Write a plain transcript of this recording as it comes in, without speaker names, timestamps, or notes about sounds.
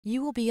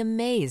You will be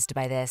amazed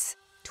by this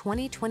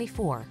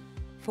 2024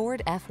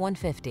 Ford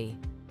F-150.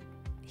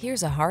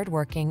 Here's a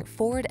hard-working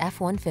Ford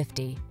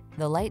F-150,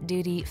 the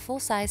light-duty,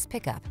 full-size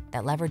pickup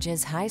that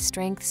leverages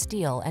high-strength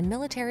steel and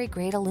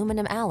military-grade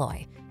aluminum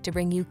alloy to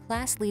bring you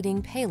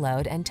class-leading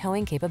payload and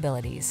towing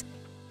capabilities.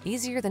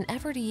 Easier than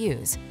ever to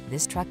use,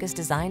 this truck is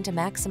designed to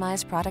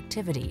maximize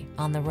productivity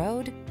on the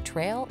road,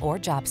 trail, or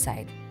job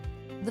site.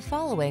 The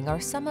following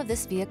are some of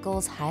this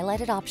vehicle's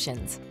highlighted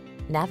options: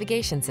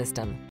 navigation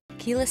system,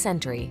 keyless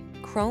entry,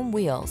 chrome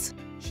wheels,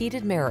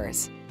 heated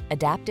mirrors,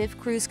 adaptive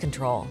cruise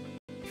control,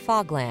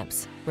 fog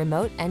lamps,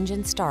 remote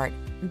engine start,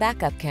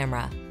 backup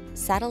camera,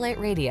 satellite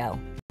radio,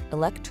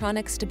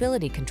 electronic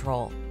stability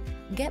control.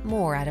 Get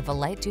more out of a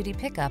light-duty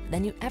pickup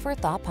than you ever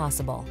thought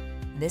possible.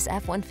 This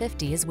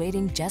F-150 is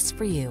waiting just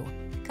for you.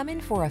 Come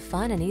in for a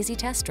fun and easy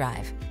test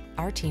drive.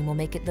 Our team will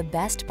make it the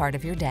best part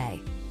of your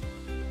day.